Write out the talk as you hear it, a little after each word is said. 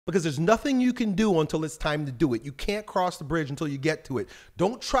Because there's nothing you can do until it's time to do it. You can't cross the bridge until you get to it.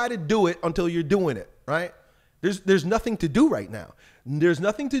 Don't try to do it until you're doing it, right? There's nothing to do right now. There's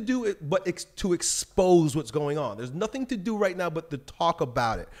nothing to do but to expose what's going on. There's nothing to do right now but to talk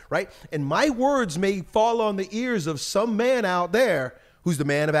about it, right? And my words may fall on the ears of some man out there who's the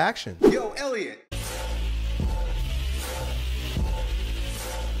man of action. Yo, Elliott.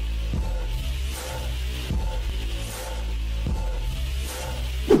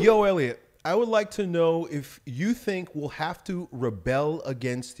 Yo, Elliott, I would like to know if you think we'll have to rebel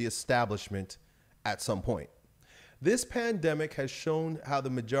against the establishment at some point. This pandemic has shown how the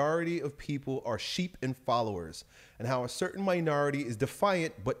majority of people are sheep and followers, and how a certain minority is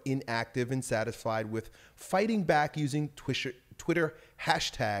defiant but inactive and satisfied with fighting back using Twitter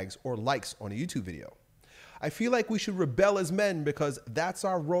hashtags or likes on a YouTube video. I feel like we should rebel as men because that's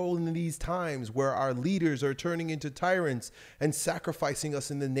our role in these times where our leaders are turning into tyrants and sacrificing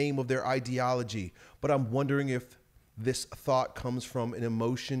us in the name of their ideology. But I'm wondering if this thought comes from an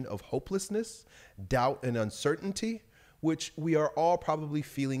emotion of hopelessness, doubt, and uncertainty, which we are all probably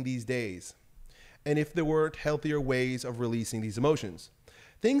feeling these days. And if there weren't healthier ways of releasing these emotions.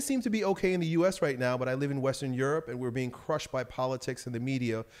 Things seem to be okay in the US right now, but I live in Western Europe and we're being crushed by politics and the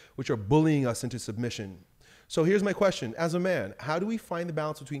media, which are bullying us into submission. So here's my question. As a man, how do we find the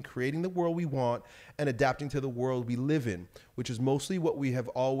balance between creating the world we want and adapting to the world we live in, which is mostly what we have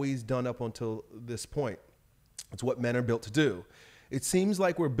always done up until this point? It's what men are built to do. It seems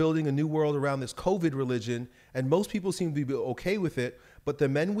like we're building a new world around this COVID religion, and most people seem to be okay with it, but the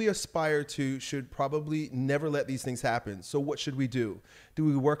men we aspire to should probably never let these things happen. So what should we do? Do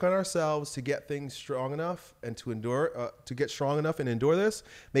we work on ourselves to get things strong enough and to endure this,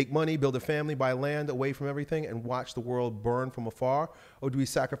 make money, build a family, buy land away from everything, and watch the world burn from afar? Or do we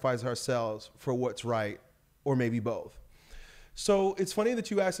sacrifice ourselves for what's right, or maybe both? So it's funny that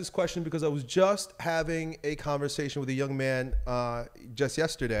you asked this question because I was just having a conversation with a young man just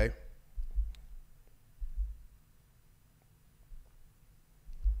yesterday.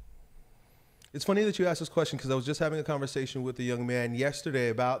 It's funny that you asked this question because I was just having a conversation with a young man yesterday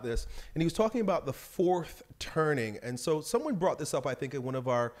about this, and he was talking about the fourth turning. And so someone brought this up, I think, in one of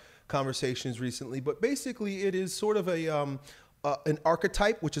our conversations recently, but basically it is sort of an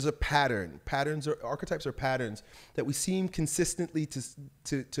archetype, which is a pattern. Archetypes are patterns that we seem consistently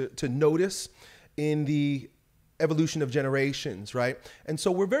to notice in the evolution of generations, right? And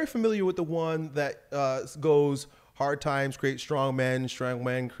so we're very familiar with the one that goes, hard times create strong men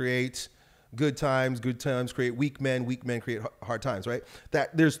create good times create weak men create hard times, right?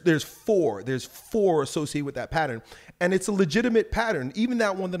 That there's four associated with that pattern. And it's a legitimate pattern, even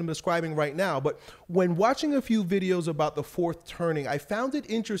that one that I'm describing right now. But when watching a few videos about the fourth turning, I found it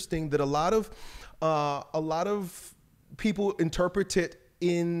interesting that a lot of people interpret it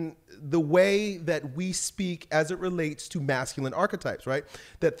in the way that we speak as it relates to masculine archetypes, right?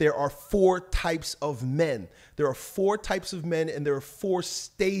 That there are four types of men. There are four types of men, and there are four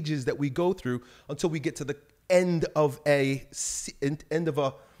stages that we go through until we get to the end of an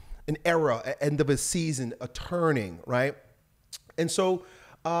era, end of a season, a turning, right? And so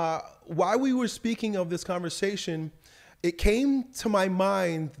while we were speaking of this conversation, it came to my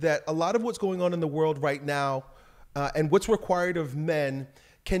mind that a lot of what's going on in the world right now and what's required of men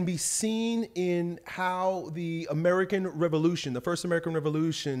can be seen in how the American Revolution, the first American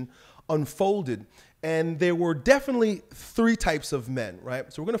Revolution, unfolded. And there were definitely three types of men,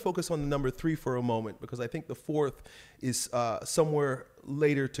 right? So we're going to focus on the number 3 for a moment, because I think the fourth is somewhere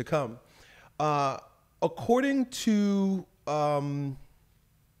later to come. According to, I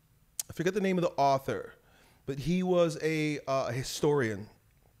forget the name of the author, but he was a historian.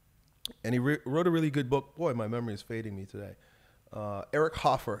 And he wrote a really good book. Boy, my memory is fading me today. Eric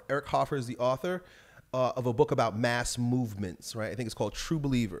Hoffer. Eric Hoffer is the author of a book about mass movements, right? I think it's called True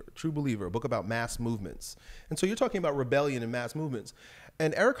Believer, a book about mass movements. And so you're talking about rebellion and mass movements.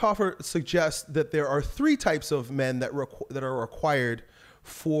 And Eric Hoffer suggests that there are three types of men that are required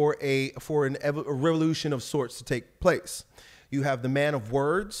for a revolution of sorts to take place. You have the man of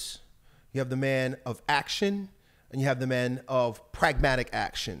words, you have the man of action, and you have the man of pragmatic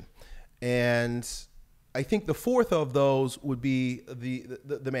action. And I think the fourth of those would be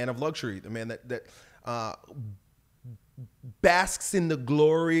the man of luxury, the man that basks in the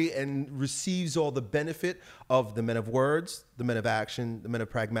glory and receives all the benefit of the men of words, the men of action, the men of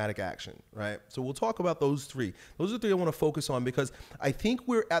pragmatic action, right? So we'll talk about those three. Those are the three I want to focus on because I think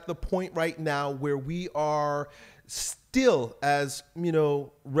we're at the point right now where we are still, as, you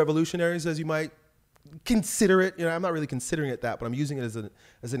know, revolutionaries, as you might consider it. You know, I'm not really considering it that, but I'm using it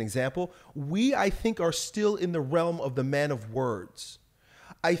as an example. We, I think, are still in the realm of the man of words.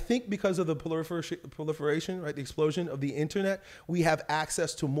 I think because of the proliferation, right, the explosion of the internet, we have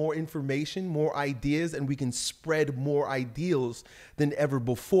access to more information, more ideas, and we can spread more ideals than ever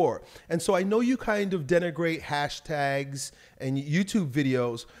before. And so I know you kind of denigrate hashtags and YouTube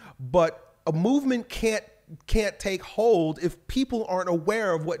videos, but a movement can't take hold if people aren't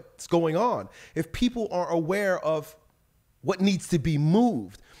aware of what's going on, if people aren't aware of what needs to be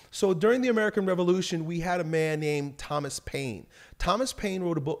moved. So during the American Revolution, we had a man named Thomas Paine. Thomas Paine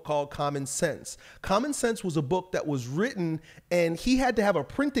wrote a book called Common Sense. Common Sense was a book that was written, and he had to have a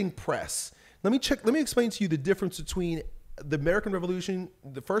printing press. Let me explain to you the difference between the American Revolution,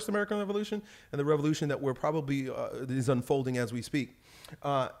 the first American Revolution, and the revolution that we're probably is unfolding as we speak.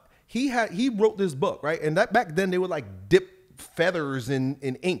 He wrote this book, right? And that back then they would like dip feathers in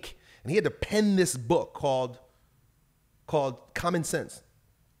ink, and he had to pen this book called Common Sense.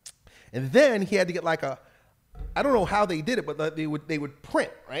 And then he had to get like I don't know how they did it, but they would print,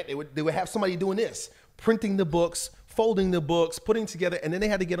 right? They would have somebody doing this, printing the books, folding the books, putting together, and then they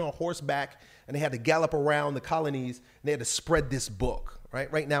had to get on horseback and they had to gallop around the colonies and they had to spread this book, right?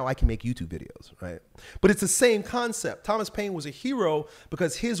 Right now I can make YouTube videos, right? But it's the same concept. Thomas Paine was a hero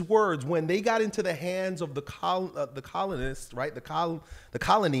because his words, when they got into the hands of the colonists, right? The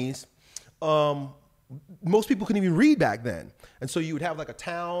colonies, most people couldn't even read back then. And so you would have like a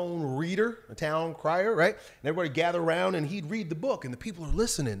town reader, a town crier, right? And everybody gather around and he'd read the book and the people are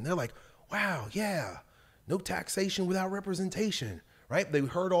listening. They're like, wow, yeah, no taxation without representation, right? They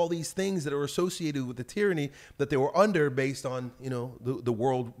heard all these things that are associated with the tyranny that they were under based on, you know, the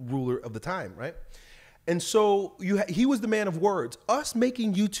world ruler of the time, right? And so he was the man of words. Us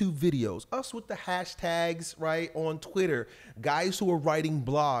making YouTube videos, us with the hashtags, right, on Twitter, guys who are writing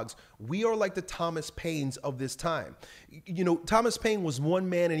blogs, we are like the Thomas Paines of this time. You know, Thomas Paine was one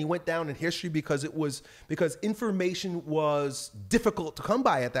man and he went down in history because information was difficult to come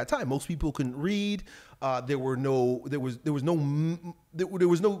by at that time. Most people couldn't read. There was no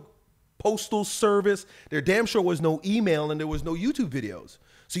postal service. There damn sure was no email, and there was no YouTube videos.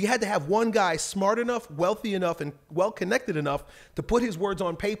 So you had to have one guy smart enough, wealthy enough, and well-connected enough to put his words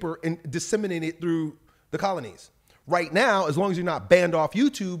on paper and disseminate it through the colonies. Right now, as long as you're not banned off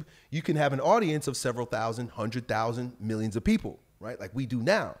YouTube, you can have an audience of several thousand, 100,000, millions of people, right? Like we do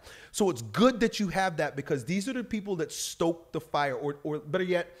now. So it's good that you have that because these are the people that stoke the fire, or better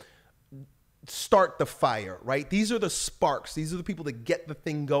yet, start the fire, right? These are the sparks. These are the people that get the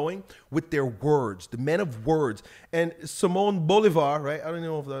thing going with their words, the men of words. And Simón Bolívar, right? I don't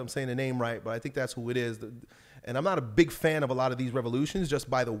know if I'm saying the name right, but I think that's who it is. And I'm not a big fan of a lot of these revolutions, just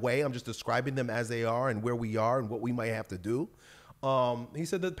by the way. I'm just describing them as they are and where we are and what we might have to do. He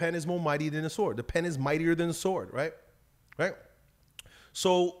said the pen is more mighty than a sword. The pen is mightier than a sword, right? Right?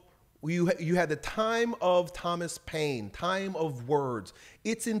 So you had the time of Thomas Paine, time of words.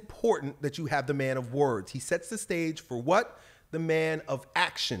 It's important that you have the man of words. He sets the stage for what? The man of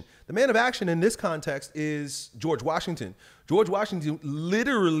action. The man of action in this context is George Washington. George Washington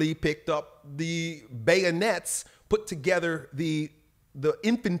literally picked up the bayonets, put together the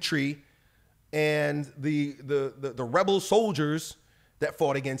infantry and the rebel soldiers that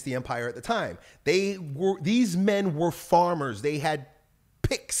fought against the empire at the time. These men were farmers. They had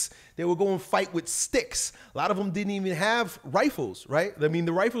picks. They would go and fight with sticks. A lot of them didn't even have rifles, right? I mean,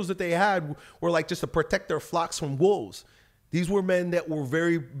 the rifles that they had were like just to protect their flocks from wolves. These were men that were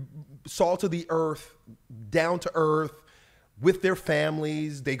very salt of the earth, down to earth, with their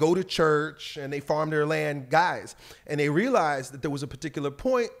families. They go to church and they farm their land, guys. And they realized that there was a particular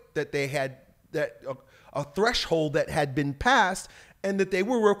point that they had, a threshold that had been passed, and that they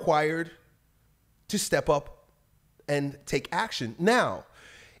were required to step up and take action. Now,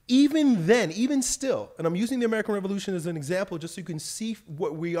 even then, even still, and I'm using the American Revolution as an example just so you can see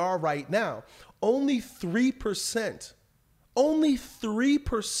what we are right now, only 3%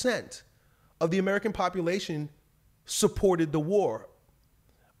 of the American population supported the war.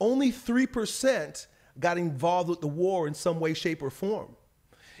 Only 3% got involved with the war in some way, shape, or form.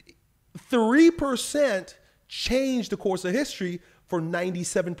 3% changed the course of history for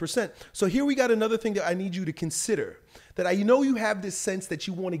 97%. So here we got another thing that I need you to consider. That I know you have this sense that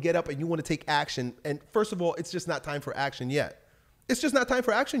you want to get up and you want to take action. And first of all, it's just not time for action yet. It's just not time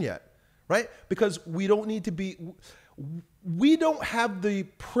for action yet, right? Because we don't need to be, we don't have the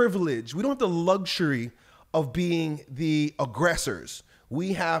privilege, we don't have the luxury of being the aggressors.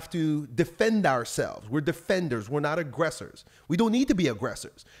 We have to defend ourselves. We're defenders. We're not aggressors. We don't need to be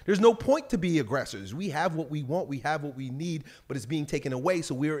aggressors. There's no point to be aggressors. We have what we want. We have what we need, but it's being taken away.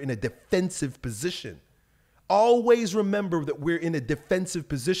 So we're in a defensive position. Always remember that we're in a defensive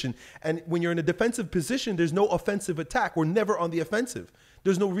position. And when you're in a defensive position, there's no offensive attack. We're never on the offensive.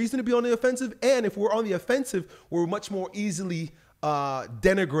 There's no reason to be on the offensive. And if we're on the offensive, we're much more easily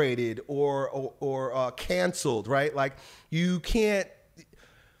denigrated or canceled, right? Like you can't,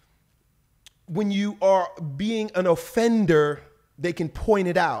 when you are being an offender, they can point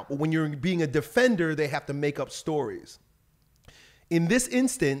it out. But when you're being a defender, they have to make up stories. In this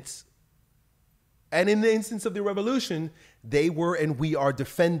instance, and in the instance of the revolution, they were and we are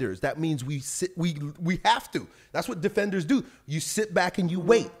defenders. That means we have to. That's what defenders do. You sit back and you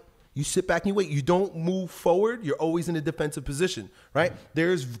wait. You sit back and you wait. You don't move forward. You're always in a defensive position, right?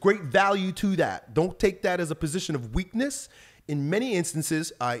 There's great value to that. Don't take that as a position of weakness. In many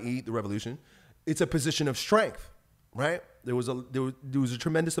instances, i.e. the revolution, it's a position of strength, right? There was a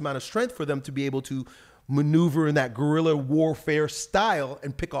tremendous amount of strength for them to be able to maneuver in that guerrilla warfare style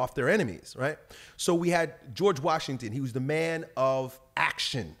and pick off their enemies, right? So we had George Washington. He was the man of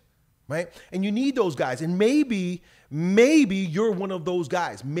action, right? And you need those guys. And maybe you're one of those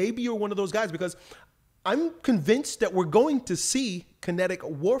guys. Maybe you're one of those guys, because I'm convinced that we're going to see kinetic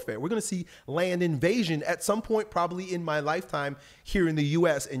warfare. We're going to see land invasion at some point, probably in my lifetime here in the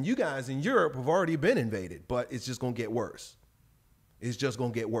US. And you guys in Europe have already been invaded, but it's just going to get worse. It's just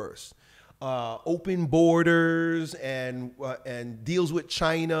going to get worse. Open borders and deals with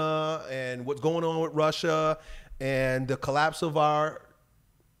China and what's going on with Russia and the collapse of our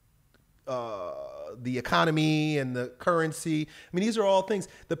the economy and the currency. I mean, these are all things.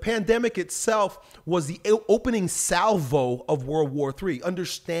 The pandemic itself was the opening salvo of World War III.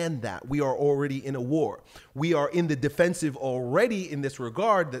 Understand that. We are already in a war. We are in the defensive already in this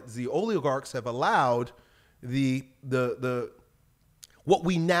regard, that the oligarchs have allowed the what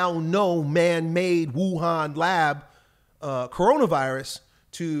we now know man-made Wuhan lab coronavirus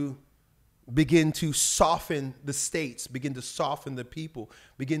to begin to soften the states, begin to soften the people,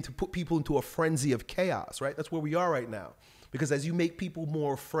 begin to put people into a frenzy of chaos, right? That's where we are right now. Because as you make people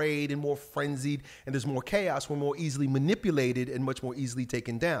more afraid and more frenzied and there's more chaos, we're more easily manipulated and much more easily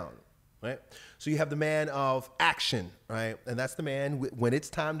taken down, right? So you have the man of action, right? And that's the man, when it's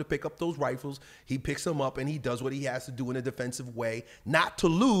time to pick up those rifles, he picks them up and he does what he has to do in a defensive way, not to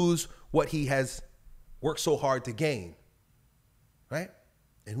lose what he has worked so hard to gain, right?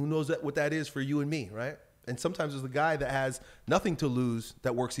 And who knows what that is for you and me, right? And sometimes there's a guy that has nothing to lose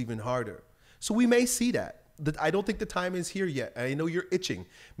that works even harder. So we may see that. I don't think the time is here yet. I know you're itching.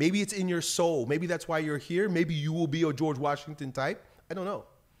 Maybe it's in your soul. Maybe that's why you're here. Maybe you will be a George Washington type. I don't know.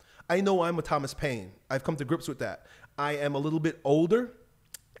 I know I'm a Thomas Paine. I've come to grips with that. I am a little bit older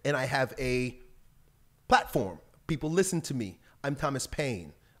and I have a platform. People listen to me. I'm Thomas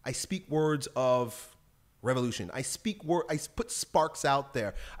Paine. I speak words of revolution. I put sparks out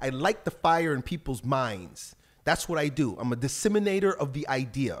there. I light the fire in people's minds. That's what I do. I'm a disseminator of the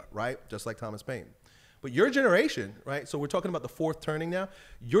idea, right? Just like Thomas Paine. But your generation, right? So we're talking about the fourth turning now.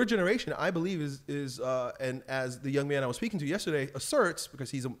 Your generation, I believe, is and as the young man I was speaking to yesterday asserts, because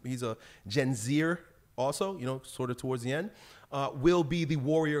he's a Gen Zer also, you know, sort of towards the end, will be the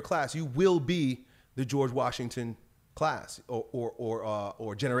warrior class. You will be the George Washington class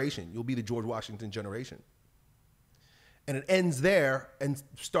or generation. You'll be the George Washington generation. And it ends there and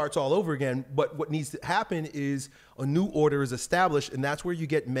starts all over again. But what needs to happen is a new order is established, and that's where you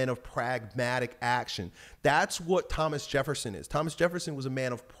get men of pragmatic action. That's what Thomas Jefferson is. Thomas Jefferson was a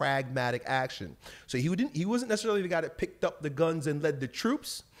man of pragmatic action. So he wasn't necessarily the guy that picked up the guns and led the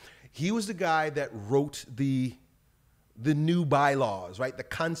troops. He was the guy that wrote the new bylaws, right? The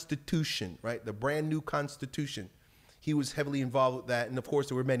Constitution, right? The brand new Constitution. He was heavily involved with that. And of course,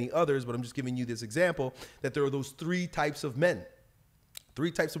 there were many others, but I'm just giving you this example that there are those three types of men,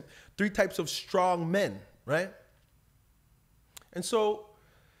 three types of strong men, right? And so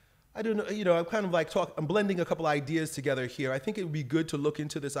I don't know, you know, I'm kind of like I'm blending a couple ideas together here. I think it would be good to look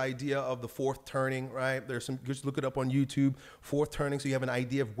into this idea of the fourth turning, right? There's some, just look it up on YouTube, fourth turning, so you have an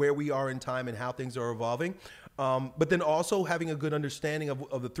idea of where we are in time and how things are evolving. But then also having a good understanding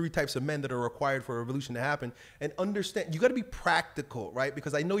of the three types of men that are required for a revolution to happen, and understand, you got to be practical, right?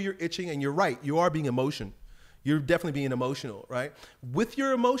 Because I know you're itching, and you're right. You are being emotional. You're definitely being emotional, right? With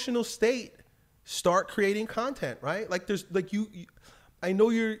your emotional state, start creating content, right? Like there's like I know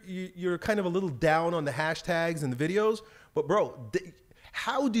you're kind of a little down on the hashtags and the videos, but bro,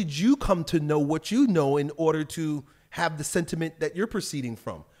 how did you come to know what you know in order to have the sentiment that you're proceeding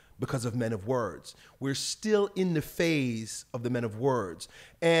from? Because of men of words. We're still in the phase of the men of words.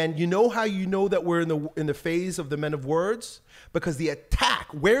 And you know how you know that we're in the phase of the men of words? Because the attack,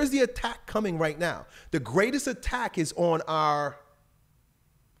 where's the attack coming right now? The greatest attack is on our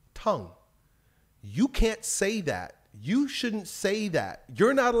tongue. You can't say that You shouldn't say that.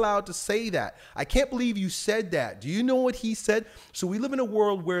 You're not allowed to say that. I can't believe you said that. Do you know what he said? So we live in a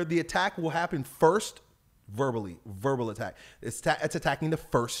world where the attack will happen first, verbal attack. It's attacking the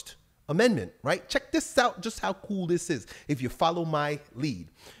First Amendment, right? Check this out, just how cool this is. If you follow my lead,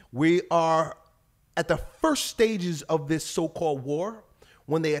 we are at the first stages of this so-called war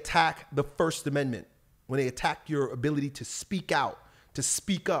when they attack the First Amendment, when they attack your ability to speak out, to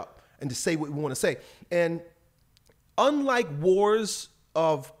speak up, and to say what we want to say. And unlike wars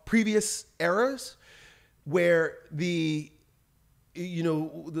of previous eras, where the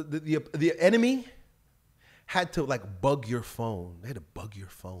enemy had to like bug your phone, they had to bug your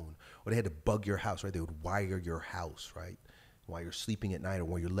phone, or they had to bug your house, right? They would wire your house, right? While you're sleeping at night, or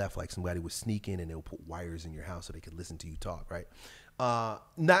when you're left, like somebody would sneak in and they would put wires in your house so they could listen to you talk, right?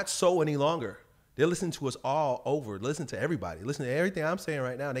 Not so any longer. They're listening to us all over. Listen to everybody. Listen to everything I'm saying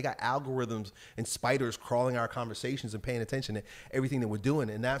right now. And they got algorithms and spiders crawling our conversations and paying attention to everything that we're doing.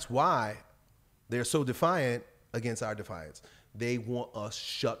 And that's why they're so defiant against our defiance. They want us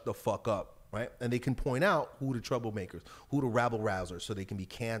shut the fuck up, right? And they can point out who the troublemakers, who the rabble-rousers, so they can be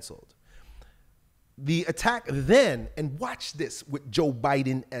canceled. The attack then, and watch this with Joe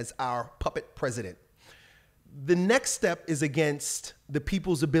Biden as our puppet president. The next step is against the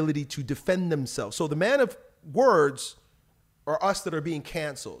people's ability to defend themselves. So the man of words are us that are being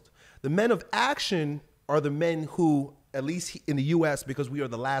canceled. The men of action are the men who, at least in the US, because we are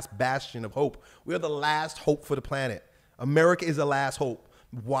the last bastion of hope, we are the last hope for the planet. America is the last hope.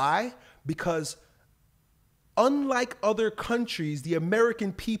 Why? Because unlike other countries, the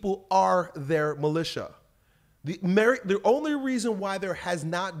American people are their militia. The only reason why there has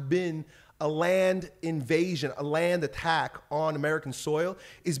not been a land invasion, a land attack on American soil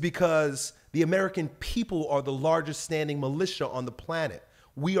is because the American people are the largest standing militia on the planet.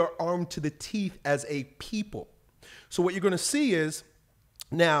 We are armed to the teeth as a people. So what you're going to see is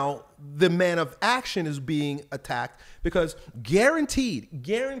now the man of action is being attacked because guaranteed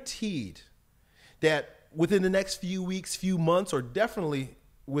that within the next few weeks, few months, or definitely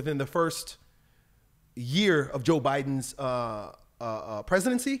within the first year of Joe Biden's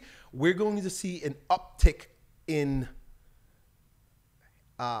presidency, we're going to see an uptick in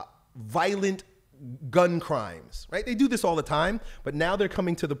violent gun crimes, right? They do this all the time, but now they're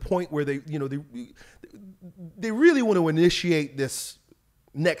coming to the point where they really want to initiate this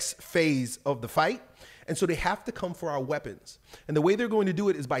next phase of the fight. And so they have to come for our weapons. And the way they're going to do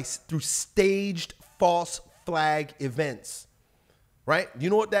it is through staged false flag events. Right? You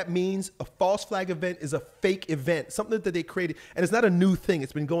know what that means? A false flag event is a fake event, something that they created. And it's not a new thing.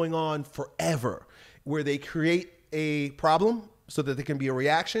 It's been going on forever, where they create a problem so that there can be a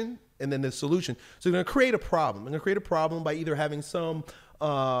reaction and then the solution. So they're going to create a problem. They're going to create a problem by either having some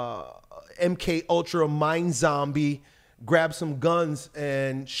MK Ultra mind zombie grab some guns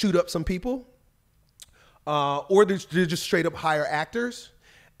and shoot up some people, or they're just straight up hire actors,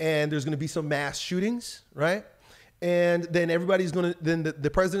 and there's going to be some mass shootings, right? And then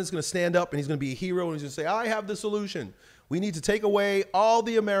the president's going to stand up and he's going to be a hero and he's going to say, I have the solution. We need to take away all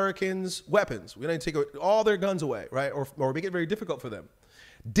the Americans' weapons. We need to take all their guns away, right? Or make it very difficult for them.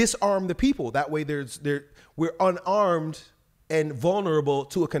 Disarm the people. That way we're unarmed and vulnerable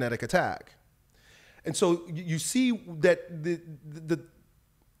to a kinetic attack. And so you see that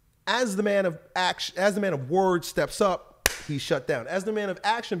as the man of action, as the man of words steps up, he's shut down. As the man of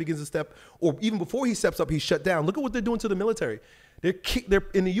action begins to step, or even before he steps up, he's shut down. Look at what they're doing to the military. They're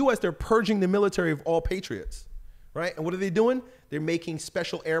in the U.S., they're purging the military of all patriots, right? And what are they doing? They're making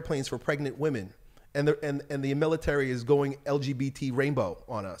special airplanes for pregnant women. And the military is going LGBT rainbow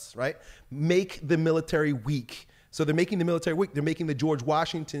on us, right? Make the military weak. So they're making the military weak. They're making the George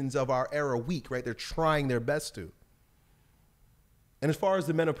Washingtons of our era weak, right? They're trying their best to. And as far as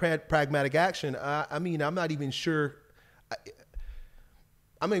the men of pragmatic action, I mean, I'm not even sure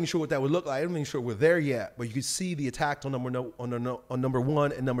what that would look like. I'm not even sure we're there yet, but you can see the attack on number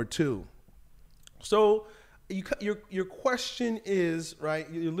one and number two. So your question is, right,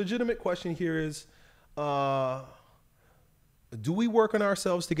 your legitimate question here is, do we work on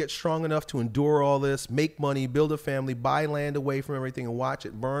ourselves to get strong enough to endure all this, make money, build a family, buy land away from everything and watch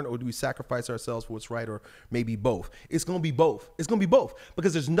it burn? Or do we sacrifice ourselves for what's right, or maybe both? It's going to be both. It's going to be both,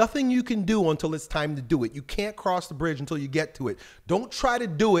 because there's nothing you can do until it's time to do it. You can't cross the bridge until you get to it. Don't try to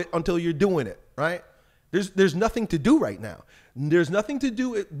do it until you're doing it, right? There's nothing to do right now. There's nothing to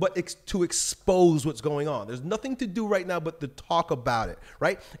do but to expose what's going on. There's nothing to do right now but to talk about it,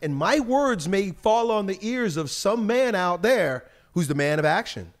 right? And my words may fall on the ears of some man out there who's the man of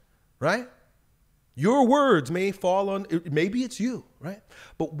action, right? Your words may fall on, maybe it's you, right?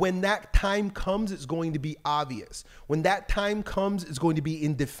 But when that time comes, it's going to be obvious. When that time comes, it's going to be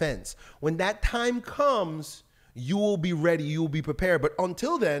in defense. When that time comes, you will be ready, you will be prepared. But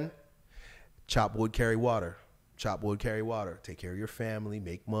until then, chop wood, carry water. Chop wood, carry water. Take care of your family,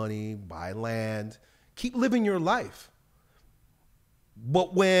 make money, buy land, keep living your life.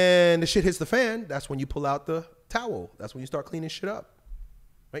 But when the shit hits the fan, that's when you pull out the towel. That's when you start cleaning shit up.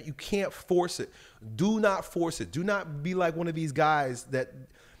 Right? You can't force it. Do not force it. Do not be like one of these guys that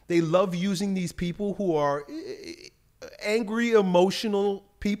they love using these people who are angry, emotional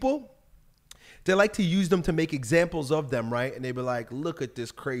people. They like to use them to make examples of them, right? And they be like, look at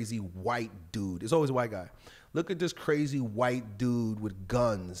this crazy white dude. It's always a white guy. Look at this crazy white dude with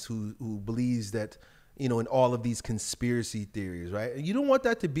guns who believes that, you know, in all of these conspiracy theories, right? And you don't want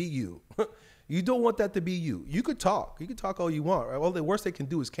that to be you. You don't want that to be you. You could talk. You could talk all you want, right? Well, the worst they can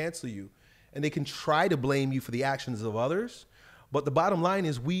do is cancel you. And they can try to blame you for the actions of others. But the bottom line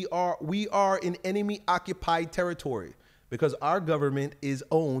is we are in enemy occupied territory because our government is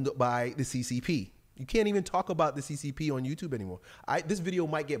owned by the CCP. You can't even talk about the CCP on YouTube anymore. This video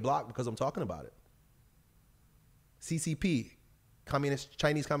might get blocked because I'm talking about it. CCP,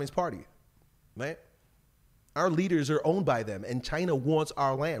 Chinese Communist Party, right? Our leaders are owned by them, and China wants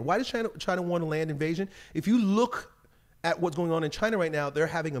our land. Why does China want a land invasion? If you look at what's going on in China right now, they're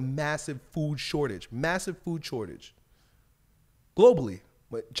having a massive food shortage globally.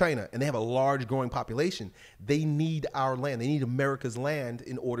 But China, and they have a large growing population. They need our land. They need America's land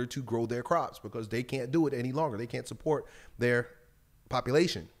in order to grow their crops because they can't do it any longer. They can't support their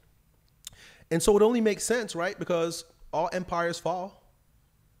population. And so it only makes sense, right? Because all empires fall.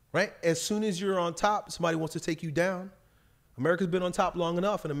 Right? As soon as you're on top, somebody wants to take you down. America's been on top long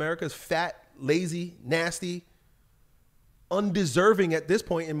enough, and America's fat, lazy, nasty, undeserving at this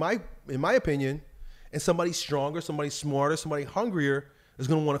point, in my opinion. And somebody stronger, somebody smarter, somebody hungrier is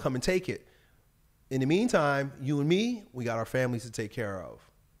going to want to come and take it. In the meantime, you and me, we got our families to take care of.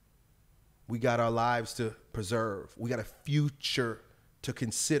 We got our lives to preserve. We got a future to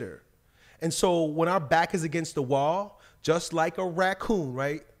consider. And so when our back is against the wall, just like a raccoon,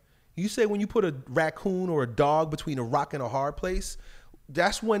 right? You say when you put a raccoon or a dog between a rock and a hard place,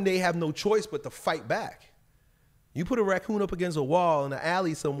 that's when they have no choice but to fight back. You put a raccoon up against a wall in an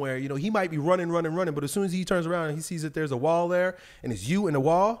alley somewhere, you know, he might be running, but as soon as he turns around and he sees that there's a wall there and it's you and the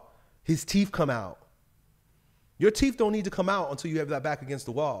wall, his teeth come out. Your teeth don't need to come out until you have that back against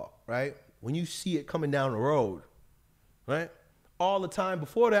the wall, right? When you see it coming down the road, right? All the time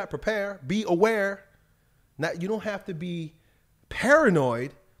before that, prepare, be aware. Now, you don't have to be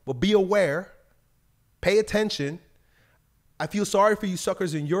paranoid, but be aware, pay attention. I feel sorry for you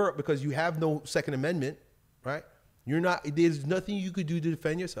suckers in Europe because you have no Second Amendment, right? There's nothing you could do to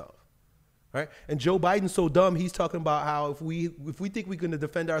defend yourself, right? And Joe Biden's so dumb, he's talking about how if we think we're going to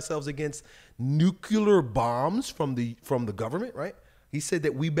defend ourselves against nuclear bombs from the government, right? He said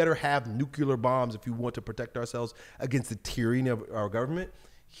that we better have nuclear bombs if we want to protect ourselves against the tyranny of our government.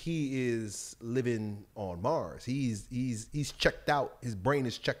 He is living on Mars. He's checked out. His brain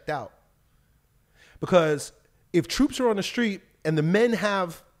is checked out. Because if troops are on the street and the men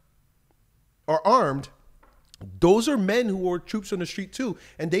are armed, those are men who are troops on the street too.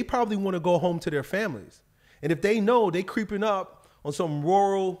 And they probably want to go home to their families. And if they know they creeping up on some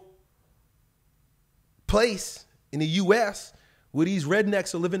rural place in the US where these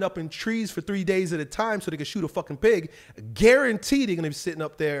rednecks are living up in trees for 3 days at a time so they can shoot a fucking pig, guaranteed they're going to be sitting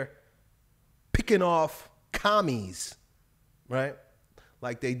up there picking off commies, right?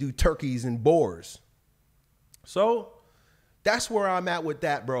 Like they do turkeys and boars. So that's where I'm at with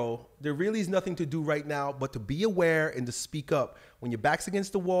that, bro. There really is nothing to do right now but to be aware and to speak up. When your back's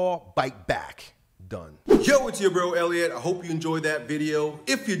against the wall, bite back. Done. Yo, it's your bro, Elliott. I hope you enjoyed that video.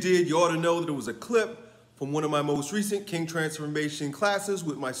 If you did, you ought to know that it was a clip from one of my most recent King Transformation classes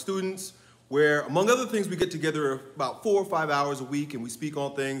with my students, where, among other things, we get together about 4 or 5 hours a week and we speak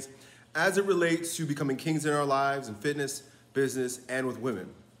on things as it relates to becoming kings in our lives in fitness, business, and with women.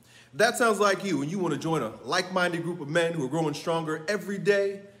 If that sounds like you and you want to join a like-minded group of men who are growing stronger every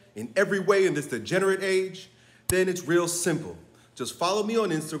day, in every way in this degenerate age, then it's real simple. Just follow me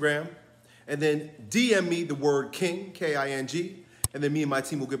on Instagram and then DM me the word King, K-I-N-G, and then me and my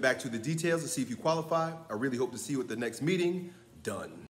team will get back to the details to see if you qualify. I really hope to see you at the next meeting. Done.